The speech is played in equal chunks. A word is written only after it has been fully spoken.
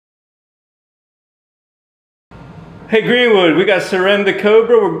Hey Greenwood, we got Surrender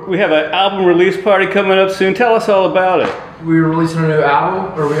Cobra. We have an album release party coming up soon. Tell us all about it. We're releasing a new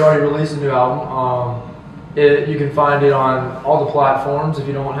album, or we already released a new album. You can find it on all the platforms. If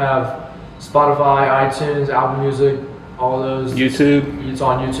you don't have Spotify, iTunes, Apple Music, all those. YouTube? It's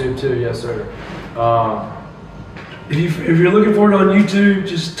on YouTube too, yes sir. If you're looking for it on YouTube,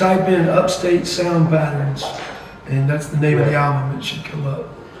 just type in Upstate Sound Patterns, and that's the name of the album. It should come up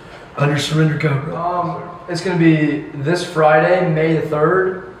under Surrender Cobra. It's going to be this Friday, May the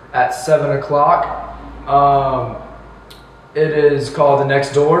 3rd at 7 o'clock. It is called The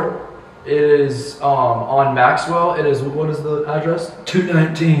Next Door. It is on Maxwell. It is, what is the address?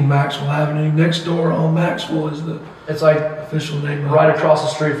 219 Maxwell Avenue. Next door on Maxwell is the official name. Right across the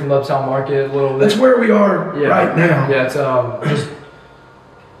street from Uptown Market. That's where we are right now. Yeah, it's just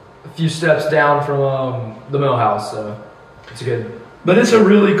a few steps down from the Mill House. So it's good. But it's a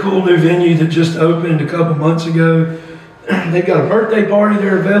really cool new venue that just opened a couple months ago. They've got a birthday party.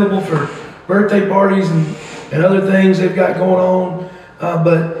 They're available for birthday parties and other things they've got going on.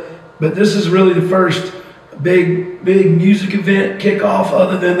 But this is really the first big music event kickoff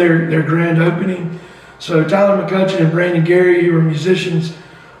other than their grand opening. So Tyler McCutcheon and Brandon Gary, who are musicians,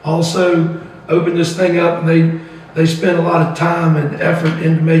 also opened this thing up, and they spent a lot of time and effort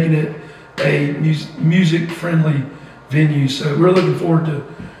into making it a music-friendly venue. So we're looking forward to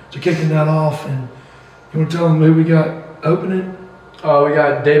kicking that off. And you want to tell them who we got opening? We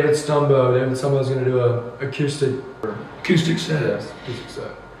got David Stumbo. David Stumbo is going to do a acoustic set. Yes, acoustic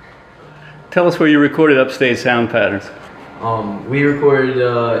set. Tell us where you recorded Upstate Sound Patterns. We recorded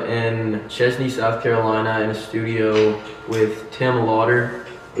in Chesney, South Carolina, in a studio with Tim Lauder,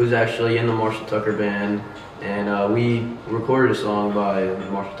 who's actually in the Marshall Tucker Band, and we recorded a song by the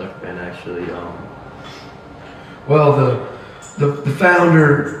Marshall Tucker Band actually. Well, the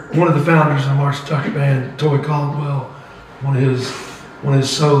founder, one of the founders of the Marshall Tucker Band, Toy Caldwell, one of his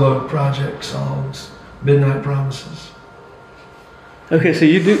solo project songs, Midnight Promises. Okay, so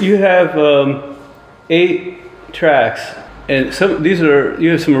you have 8 tracks, and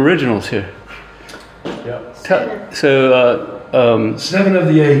you have some originals here. Yep. 7 of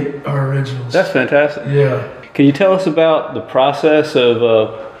the 8 are originals. That's fantastic. Yeah. Can you tell us about the process of?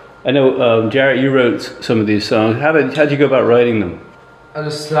 I know Jarrett, you wrote some of these songs. How'd you go about writing them? I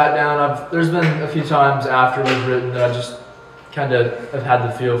just sat down. There's been a few times after they've written that I just kind of have had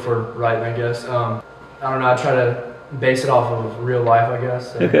the feel for writing, I guess. I don't know. I try to base it off of real life, I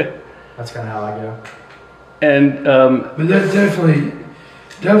guess. So okay. That's kind of how I go. And but that's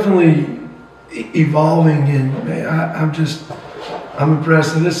definitely evolving, and man, I'm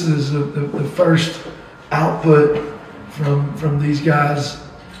impressed. And this is the first output from these guys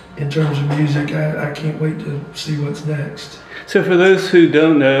in terms of music. I can't wait to see what's next. So for those who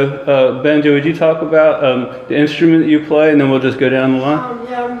don't know, Benjo, would you talk about the instrument that you play, and then we'll just go down the line?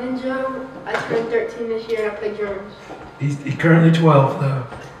 Yeah, I'm Benjo. I turned 13 this year, and I play drums. He's currently 12, though.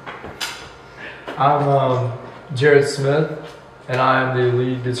 I'm Jared Smith, and I'm the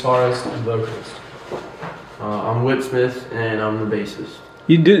lead guitarist and vocalist. I'm Whit Smith, and I'm the bassist.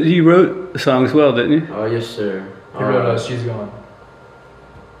 You wrote the song as well, didn't you? Yes, sir. He wrote She's Gone.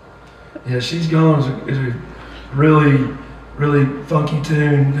 Yeah, She's Gone is a really funky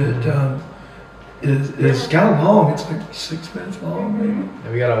tune that is kind of long. It's like 6 minutes long, maybe.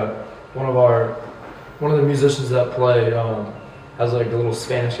 And we got one of the musicians that play has like a little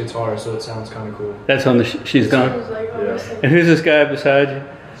Spanish guitar, so it sounds kind of cool. That's on the She's Gone. And who's this guy beside you?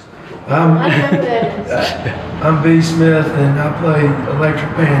 I'm B. Smith, and I play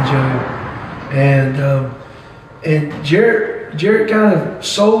electric banjo. And Jarrett kind of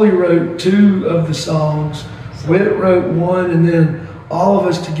solely wrote 2 of the songs. Whit wrote 1, and then all of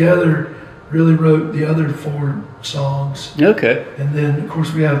us together really wrote the other 4 songs. Okay. And then of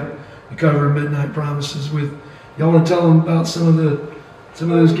course we have the cover of Midnight Promises with. Y'all want to tell them about some of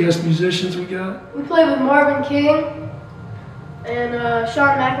those guest musicians we got? We play with Marvin King and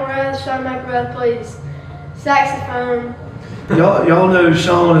Sean McElrath. Sean McElrath plays saxophone. Y'all know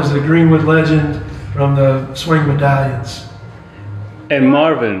Sean is a Greenwood legend from the Swing Medallions. And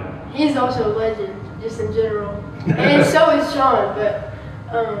Marvin. He's also a legend, just in general. And so is Sean, but...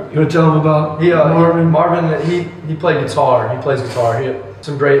 You want to tell them about Marvin? Marvin, he played guitar. He plays guitar. He had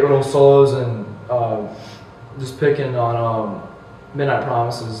some great little solos, and just picking on Midnight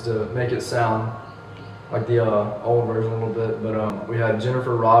Promises to make it sound like the old version a little bit. But we had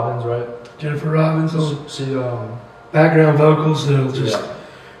Jennifer Robbins, right? Jennifer Robbins. She background vocals that'll just,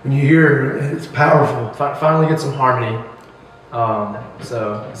 when you hear her, it's powerful. Finally get some harmony.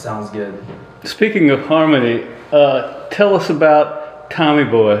 So it sounds good. Speaking of harmony, tell us about Tommy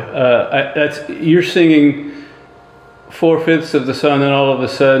Boy. You're singing 4/5 of the song, then all of a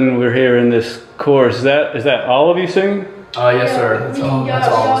sudden we're hearing this chorus. Is that all of you singing? Yes, sir. That's We all. got,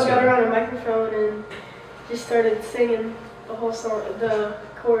 That's all. we all got around a microphone and just started singing the whole song, the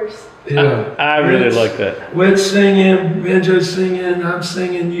chorus. Yeah. I really like that. Whit's singing, Benjo's singing, I'm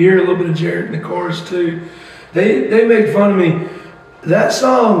singing. You hear a little bit of Jarrett in the chorus too. They made fun of me. That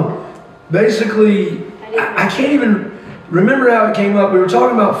song, basically, I can't even remember how it came up. We were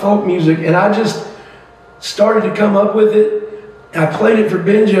talking about folk music, and I just started to come up with it. I played it for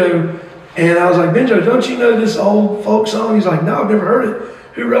Benjo, and I was like, Benjo, don't you know this old folk song? He's like, no, I've never heard it.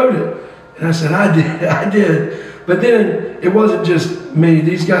 Who wrote it? And I said, I did. But then it wasn't just me.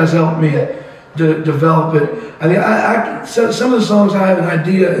 These guys helped me to develop it. I mean, so some of the songs I have an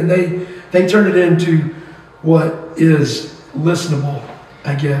idea, and they turn it into what is listenable,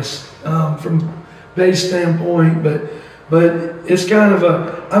 I guess, from bass standpoint. But it's kind of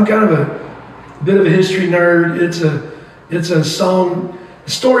I'm kind of a bit of a history nerd. It's a song, a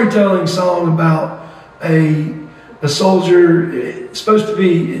storytelling song about a soldier. It's supposed to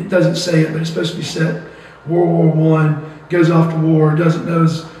be, it doesn't say it, but it's supposed to be set World War I, goes off to war, doesn't know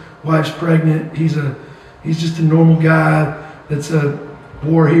his wife's pregnant. He's just a normal guy that's a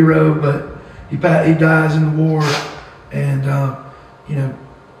war hero, but he dies in the war, and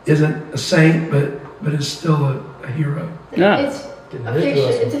isn't a saint, but is still a hero. Yeah. It's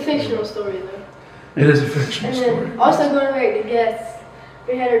a fictional story though. It is a fictional And story. then also going back to guests,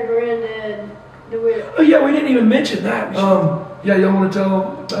 we had our granddad DeWitt. Oh yeah, we didn't even mention that. Yeah, y'all want to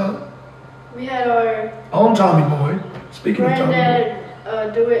tell about We had our on Tommy Boy? Speaking of Tommy Boy.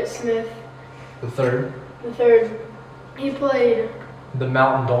 granddad DeWitt Smith The third, the third. He played the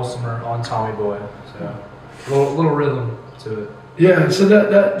mountain dulcimer on Tommy Boy. So little rhythm to it. Yeah, so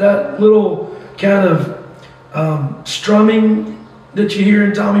that little kind of strumming that you hear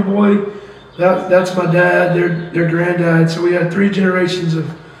in Tommy Boy, that's my dad, their granddad. So we had 3 generations of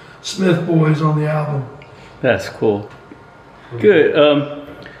Smith boys on the album. That's cool. Good.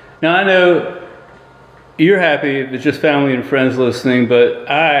 Now I know you're happy if it's just family and friends listening, but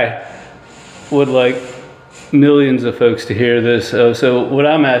I would like millions of folks to hear this. So what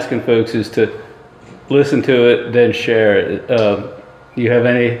I'm asking folks is to listen to it, then share it. Do you have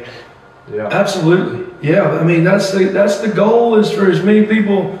any? Yeah. Absolutely. Yeah, I mean that's the goal, is for as many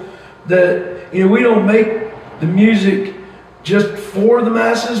people that, we don't make the music just for the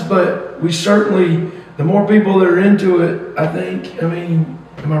masses, but we certainly, the more people that are into it, I think, am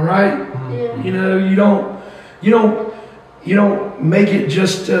I right? yeah. You don't make it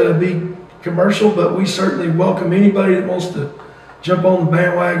just to be commercial, but we certainly welcome anybody that wants to jump on the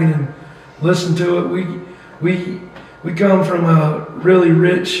bandwagon and listen to it. We come from a really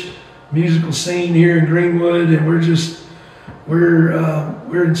rich musical scene here in Greenwood, and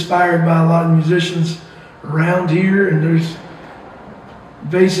we're inspired by a lot of musicians around here, and there's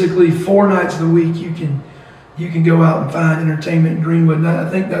basically 4 nights of the week you can go out and find entertainment in Greenwood. And I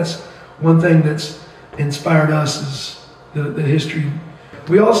think that's one thing that's inspired us, is the history.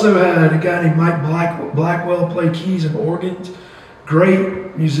 We also had a guy named Mike Blackwell play keys and organs.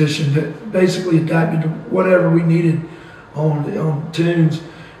 Great musician that basically adapted to whatever we needed on tunes.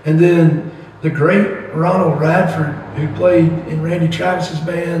 And then the great Ronald Radford, who played in Randy Travis's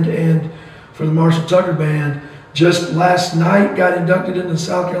band and for the Marshall Tucker Band, just last night got inducted into the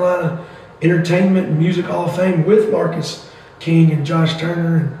South Carolina Entertainment and Music Hall of Fame with Marcus King and Josh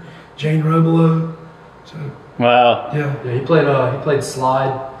Turner and Jane Robelo. So Wow. yeah. Yeah, he played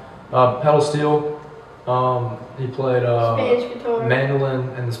slide, pedal steel. He played Spanish guitar. mandolin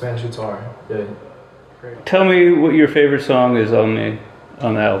and the Spanish guitar. Yeah. Great. Tell me what your favorite song is on the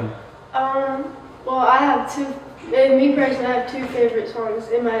album. Well, I have two. Me personally, I have 2 favorite songs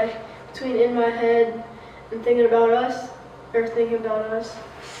between "In My Head" and "Thinking About Us," or "Thinking About Us."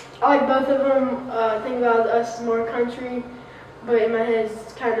 I like both of them. "Thinking About Us" is more country, but "In My Head"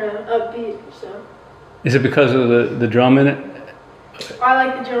 is kind of upbeat. So Is it because of the drum in it? I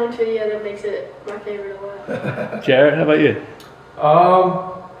like the drum too. Yeah, that makes it my favorite a lot. Jared, how about you?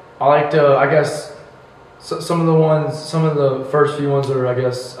 I liked, I guess, some of the first few ones are, I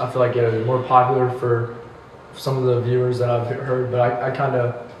guess, I feel like more popular for some of the viewers that I've heard, but I kind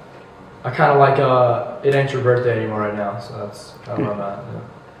of like "It Ain't Your Birthday Anymore" right now, so that's kind of where I'm at.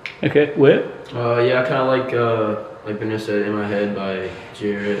 Yeah. Okay, Whit? Yeah, I kind of like Vanessa said, "In My Head" by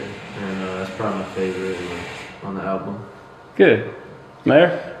Jarrett, and that's probably my favorite on the album. Good.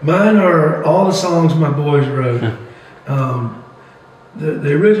 Mayor? Mine are all the songs my boys wrote.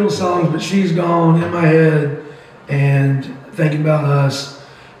 The original songs, "But She's Gone," "In My Head," and "Thinking About Us."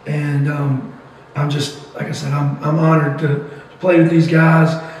 And I'm just, like I said, I'm honored to play with these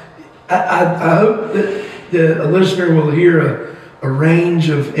guys. I hope that a listener will hear a range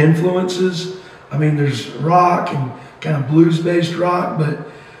of influences. I mean, there's rock and kind of blues-based rock, but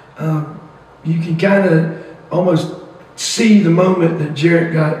you can kind of almost see the moment that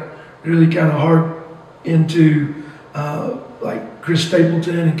Jarrett got really kind of hard into like Chris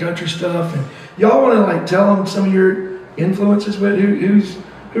Stapleton and country stuff. And y'all want to like tell them some of your influences?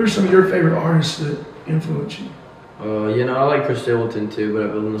 Who are some of your favorite artists that influence you? You know, I like Chris Stapleton too, but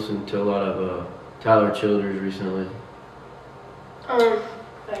I've been listening to a lot of Tyler Childers recently. I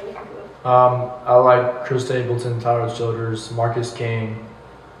like Chris Stapleton, Tyler Childers, Marcus King,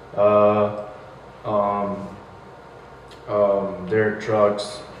 Derek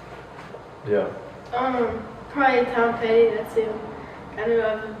Trucks. Yeah. Probably Tom Petty. That's who I know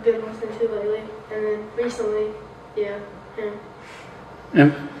I've been listening to lately, and then recently, yeah, him.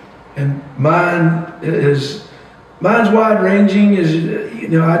 Yeah. And mine's wide ranging. I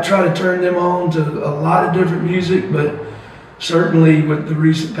try to turn them on to a lot of different music, but certainly with the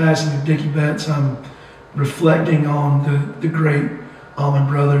recent passing of Dickie Betts, I'm reflecting on the great Allman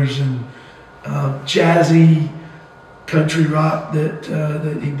Brothers and jazzy country rock that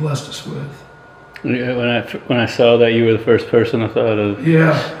he blessed us with. Yeah, when I saw that you were the first person I thought of.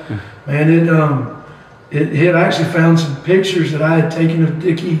 Yeah, man, it actually found some pictures that I had taken of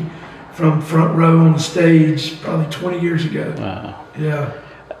Dickie from front row on the stage probably 20 years ago. Wow. Yeah.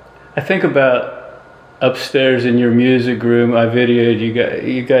 I think about upstairs in your music room. I videoed you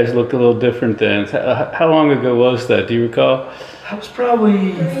guys looked a little different then. How long ago was that? Do you recall? That was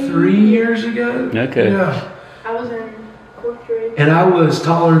probably 3 years ago. Okay. Yeah. I was in 4th grade. And I was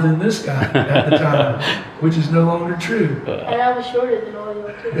taller than this guy at the time, which is no longer true. And I was shorter than all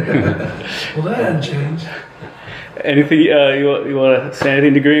y'all too. Well, that hadn't changed. Anything you want to say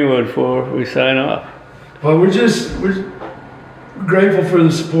anything to Greenwood before we sign off? Well, we're grateful for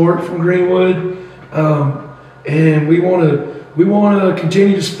the support from Greenwood, and we want to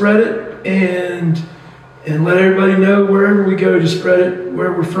continue to spread it and let everybody know wherever we go to spread it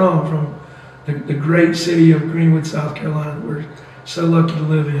where we're from the great city of Greenwood, South Carolina. We're so lucky to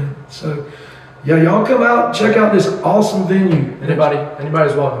live in. So, yeah, y'all come out and check out this anything venue.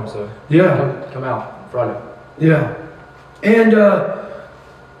 Anybody's welcome. So Yeah. come out Friday. Yeah, and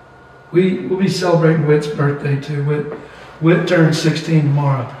we'll be celebrating Whit's birthday too. Whit turns 16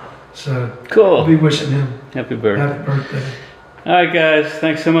 tomorrow, so Cool. we'll be wishing him Happy birthday. happy birthday. All right, guys.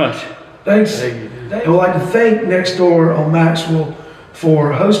 Thanks so much. Thanks. Thank you. And we'd like to thank Next Door on Maxwell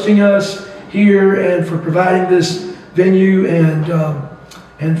for hosting us here and for providing this venue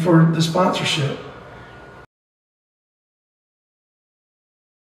and for the sponsorship.